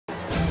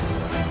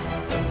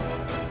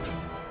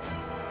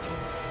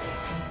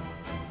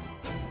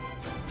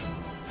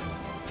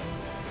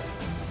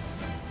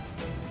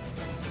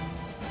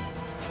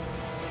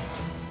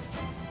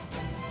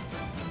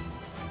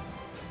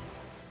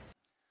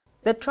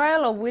The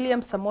trial of William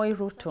Samoei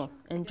Ruto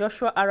and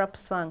Joshua Arap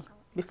Sang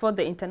before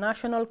the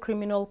International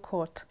Criminal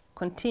Court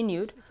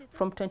continued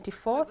from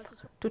 24th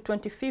to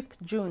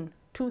 25th June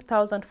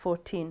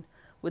 2014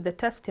 with the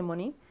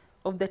testimony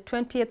of the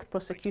 20th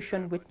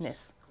prosecution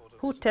witness,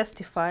 who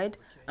testified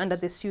under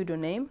the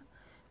pseudonym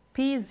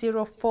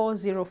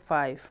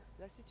P-0405.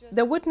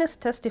 The witness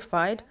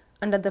testified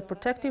under the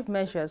protective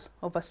measures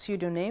of a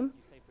pseudonym,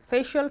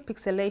 facial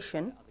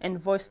pixilation, and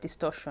voice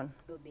distortion.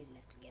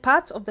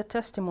 Parts of the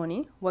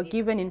testimony were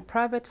given in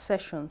private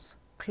sessions,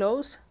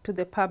 closed to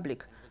the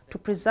public, to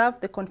preserve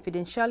the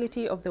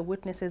confidentiality of the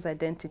witness's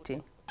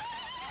identity.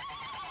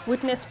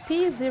 Witness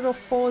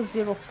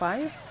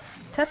P-0405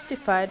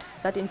 testified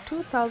that in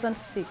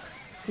 2006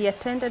 he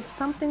attended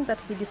something that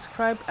he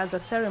described as a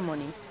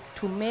ceremony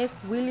to make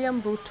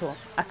William Ruto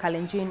a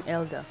Kalenjin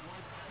elder.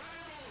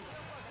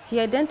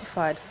 He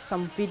identified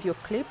some video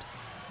clips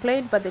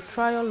played by the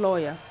trial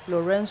lawyer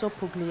Lorenzo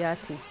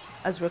Pugliati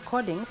as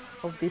recordings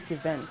of this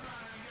event.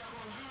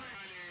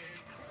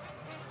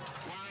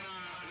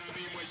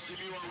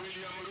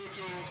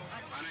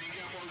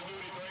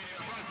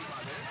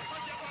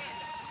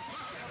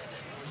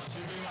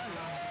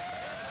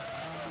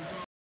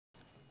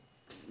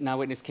 Now,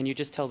 witness, can you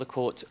just tell the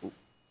court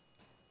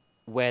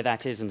where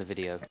that is in the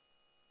video?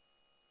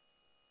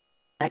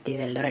 That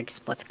is Eldoret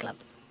Sports Club.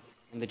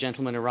 And the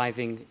gentleman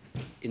arriving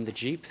in the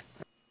Jeep?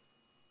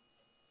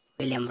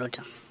 William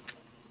Ruto.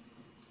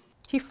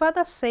 He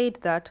further said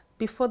that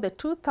before the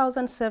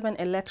 2007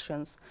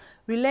 elections,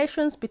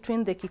 relations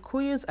between the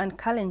Kikuyus and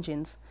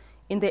Kalenjins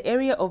in the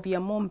area of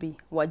Yamombi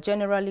were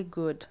generally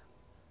good.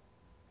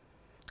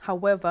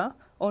 However,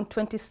 on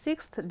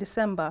 26th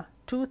December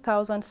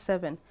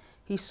 2007,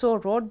 he saw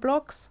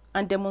roadblocks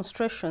and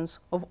demonstrations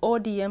of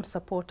ODM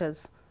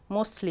supporters,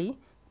 mostly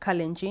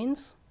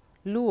Kalenjins,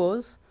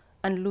 Luos,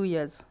 and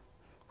Luyas,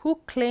 who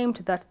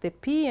claimed that the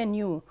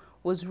PNU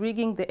was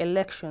rigging the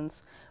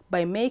elections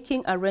by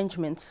making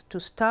arrangements to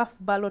stuff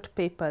ballot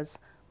papers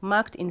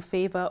marked in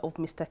favor of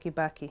Mr.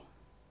 Kibaki.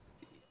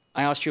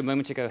 I asked you a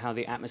moment ago how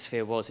the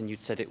atmosphere was, and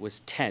you'd said it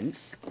was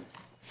tense.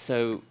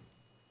 So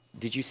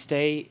did you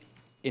stay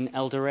in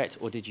Eldoret,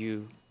 or did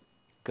you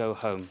go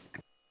home?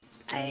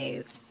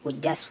 We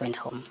just went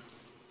home.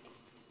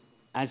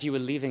 As you were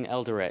leaving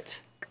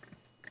Eldoret,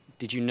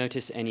 did you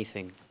notice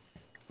anything?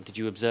 Did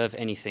you observe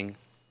anything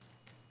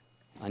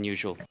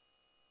unusual?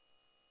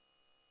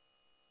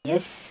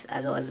 Yes,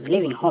 as I was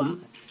leaving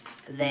home,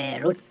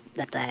 the route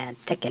that I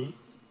had taken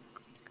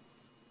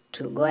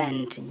to go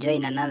and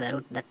join another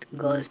route that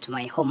goes to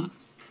my home,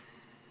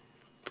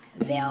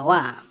 there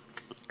were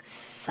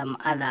some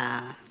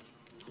other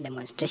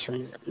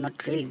demonstrations,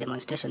 not really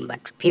demonstrations, but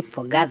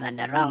people gathered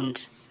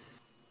around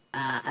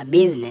a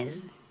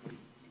business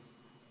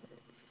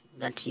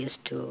that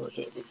used to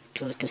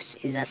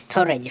is a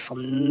storage for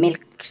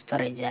milk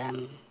storage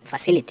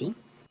facility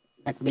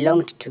that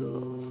belonged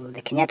to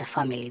the Kenyatta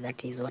family.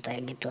 That is what I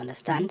got to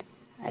understand.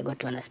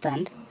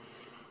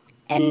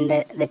 And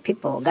the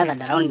people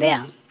gathered around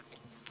there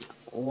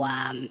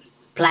were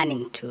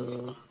planning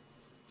to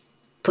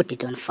put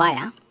it on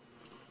fire,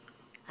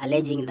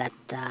 alleging that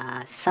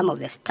some of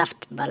the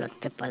stuffed ballot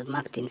papers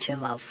marked in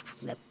favor of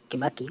the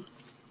Kibaki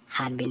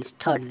had been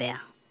stored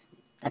there.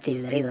 That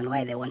is the reason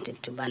why they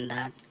wanted to burn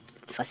that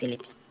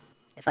facility.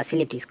 The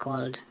facility is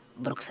called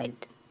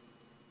Brookside.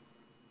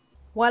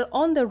 While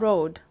on the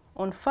road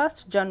on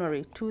 1st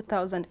January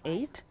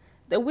 2008,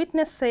 the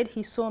witness said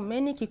he saw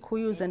many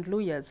Kikuyus and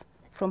Luyas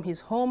from his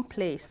home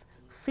place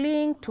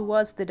fleeing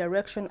towards the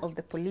direction of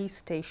the police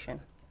station.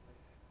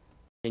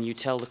 Can you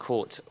tell the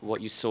court what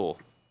you saw?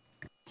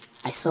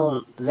 I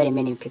saw very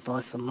many people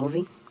also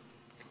moving,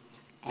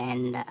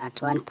 and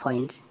at one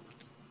point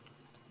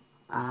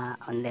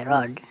on the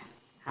road,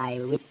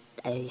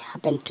 I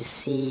happened to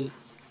see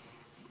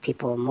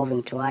people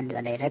moving towards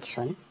the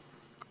direction,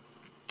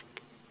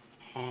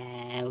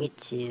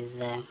 which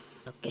is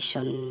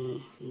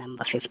location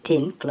number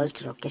 15, close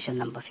to location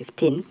number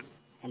 15.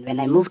 And when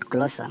I moved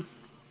closer,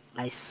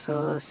 I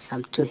saw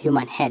some two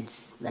human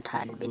heads that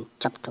had been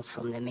chopped off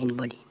from the main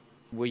body.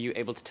 Were you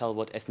able to tell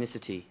what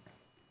ethnicity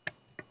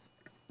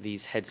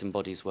these heads and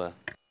bodies were?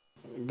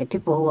 The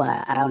people who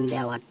were around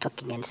there were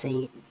talking and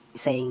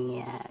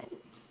saying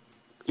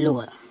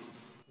Luo.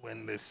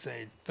 When they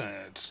said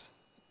that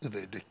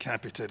the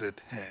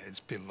decapitated heads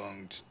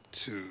belonged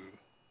to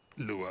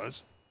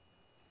Luas,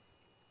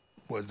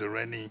 was there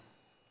any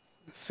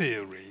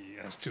theory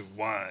as to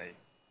why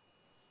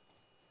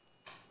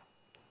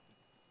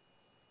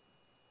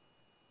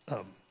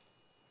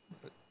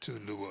two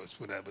Luas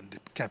would have been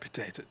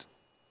decapitated?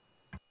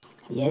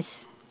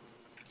 Yes.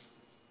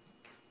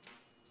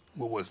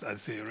 What was that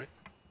theory?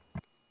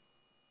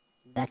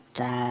 That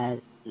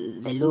the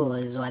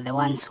Luos were the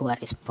ones who were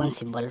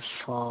responsible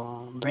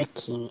for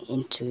breaking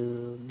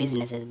into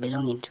businesses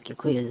belonging to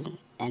Kikuyus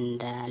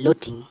and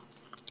looting.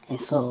 And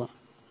so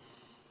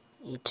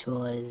it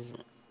was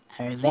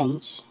a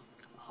revenge,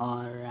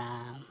 or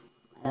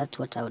that's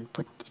what I would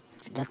put it.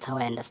 That's how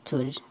I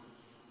understood.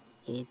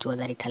 It was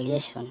a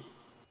retaliation.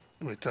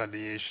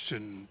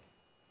 Retaliation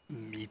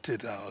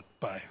meted out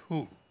by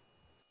who?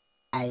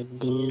 I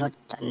did not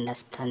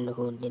understand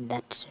who did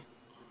that.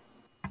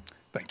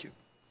 Thank you.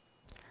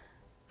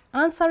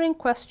 Answering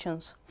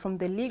questions from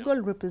the legal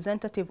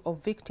representative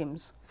of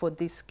victims for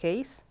this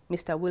case,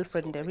 Mr.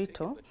 Wilfred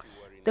Nderito,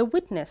 the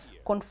witness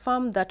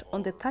confirmed that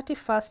on the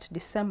 31st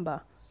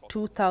December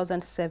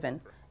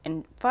 2007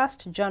 and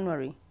 1st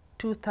January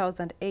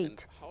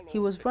 2008, he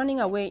was running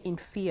away in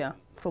fear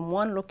from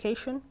one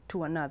location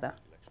to another.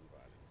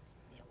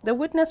 The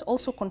witness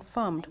also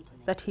confirmed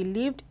that he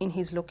lived in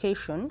his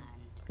location,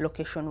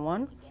 Location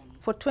 1,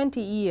 for 20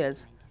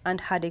 years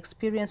and had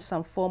experienced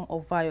some form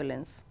of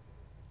violence,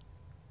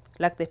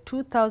 like the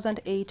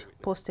 2008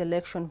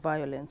 post-election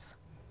violence,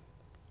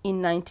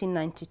 in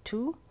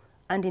 1992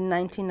 and in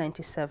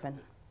 1997.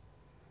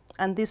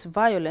 And this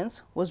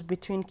violence was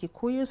between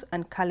Kikuyus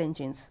and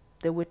Kalenjins,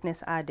 the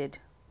witness added.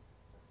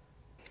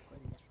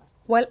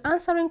 While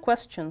answering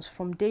questions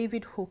from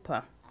David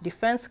Hooper,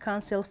 defense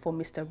counsel for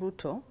Mr.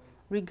 Ruto,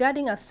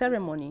 regarding a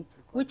ceremony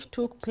which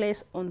took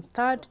place on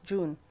 3rd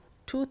June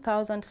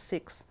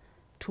 2006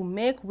 to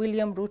make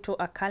William Ruto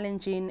a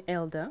Kalenjin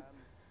elder,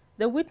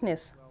 the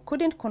witness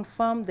couldn't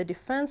confirm the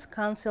defense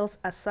counsel's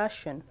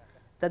assertion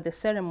that the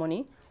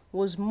ceremony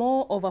was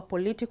more of a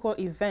political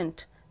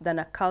event than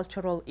a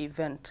cultural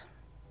event.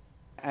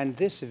 And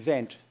this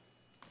event,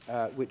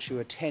 which you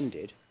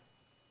attended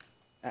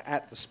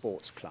at the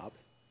sports club,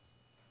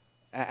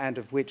 and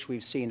of which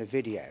we've seen a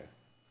video,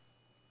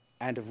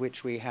 and of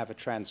which we have a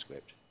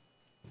transcript,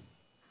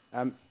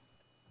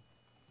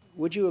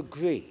 would you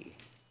agree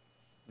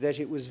that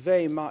it was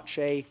very much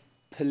a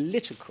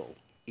political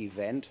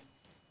event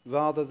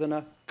rather than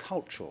a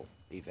cultural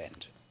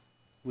event?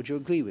 Would you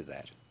agree with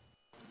that?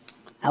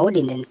 I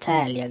wouldn't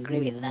entirely agree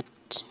with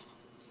that.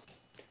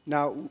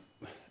 Now,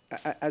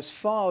 as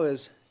far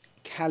as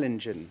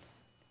Kalenjin,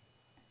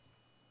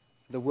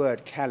 the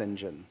word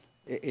Kalenjin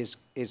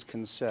is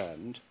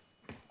concerned,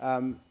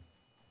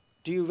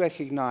 do you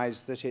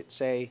recognize that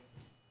it's a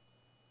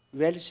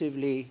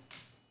relatively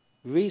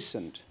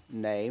recent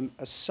name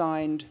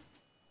assigned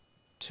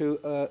to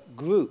a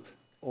group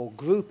or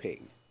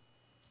grouping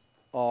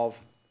of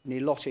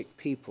Nilotic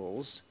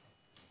peoples,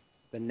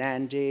 the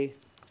Nandi,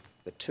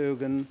 the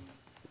Turgan,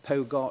 the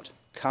Pogot,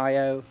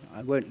 Kayo,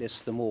 I won't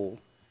list them all,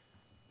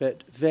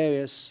 but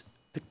various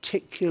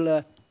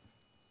particular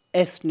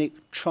ethnic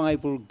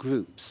tribal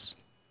groups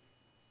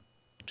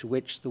to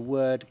which the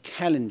word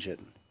Kalenjin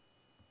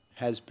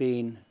has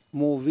been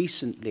more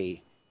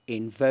recently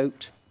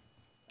invoked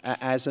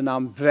as an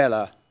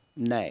umbrella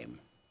name.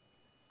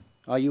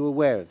 Are you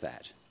aware of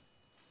that?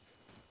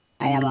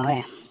 I am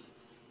aware.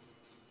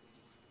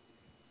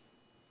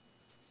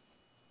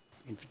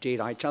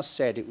 Indeed, I just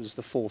said it was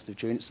the 4th of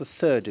June. It's the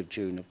 3rd of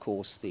June, of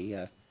course,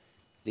 the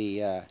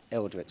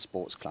Eldoret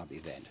Sports Club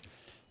event.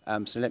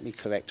 So let me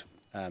correct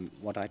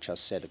what I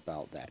just said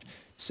about that.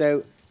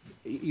 So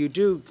you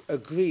do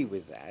agree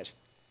with that.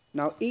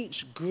 Now,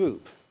 each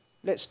group,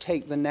 let's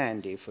take the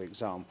Nandi, for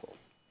example.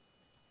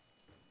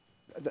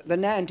 The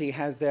Nandi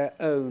have their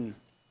own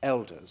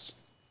elders.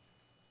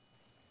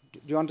 Do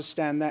you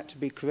understand that to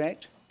be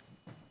correct?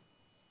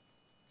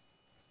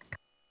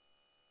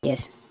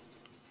 Yes.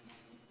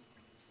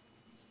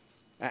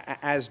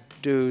 As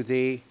do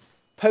the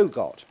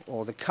Pogot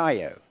or the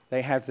Kayo.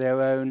 They have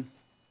their own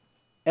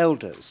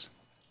elders,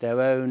 their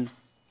own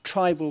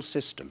tribal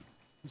system.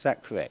 Is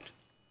that correct?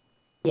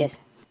 Yes.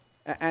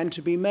 And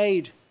to be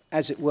made,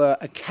 as it were,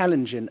 a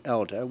Kalenjin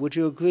elder, would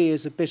you agree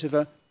is a bit of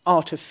an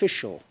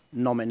artificial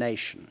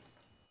nomination?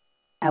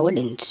 I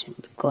wouldn't,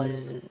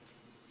 because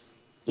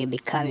you're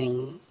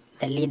becoming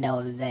the leader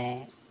of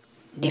the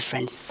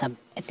different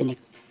sub-ethnic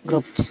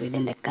groups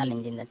within the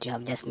Kalenjin that you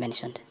have just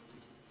mentioned.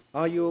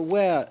 Are you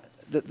aware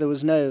that there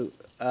was no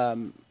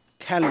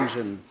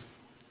Kalenjin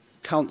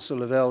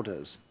Council of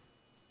Elders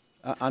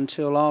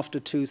until after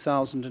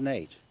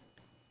 2008?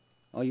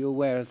 Are you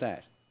aware of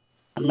that?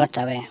 I'm not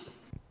aware.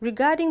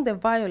 Regarding the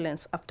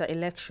violence after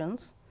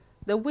elections,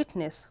 the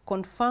witness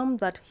confirmed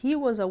that he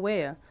was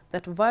aware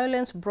that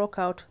violence broke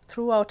out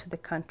throughout the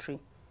country,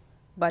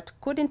 but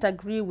couldn't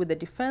agree with the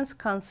defense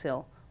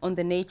counsel on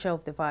the nature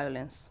of the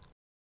violence.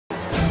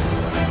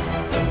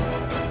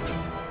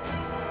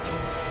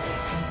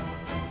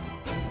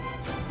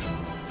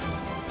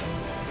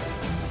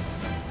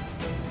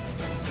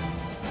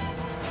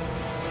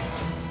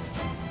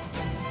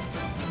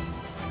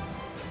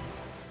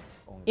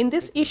 In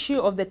this issue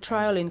of the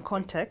trial in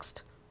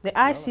context, the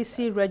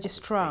ICC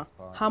Registrar,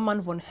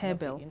 Herman von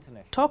Hebel,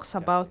 talks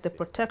about the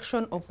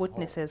protection of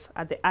witnesses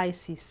at the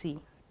ICC.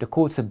 The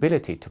court's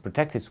ability to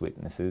protect its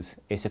witnesses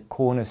is a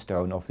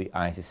cornerstone of the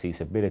ICC's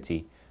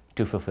ability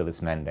to fulfill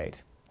its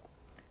mandate.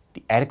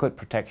 The adequate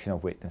protection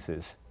of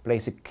witnesses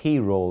plays a key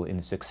role in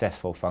the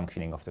successful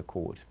functioning of the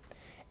court,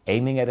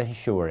 aiming at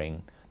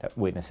ensuring that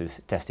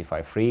witnesses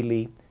testify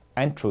freely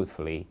and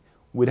truthfully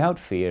without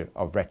fear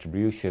of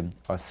retribution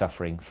or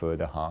suffering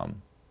further harm.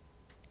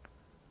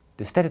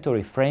 The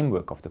statutory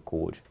framework of the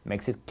court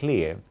makes it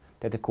clear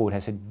that the court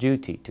has a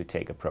duty to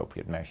take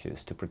appropriate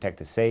measures to protect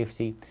the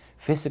safety,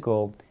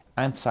 physical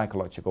and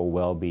psychological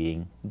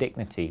well-being,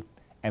 dignity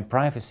and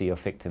privacy of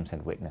victims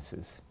and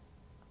witnesses.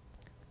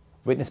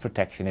 Witness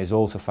protection is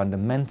also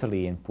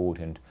fundamentally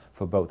important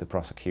for both the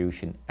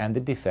prosecution and the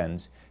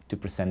defense to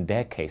present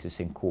their cases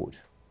in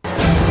court.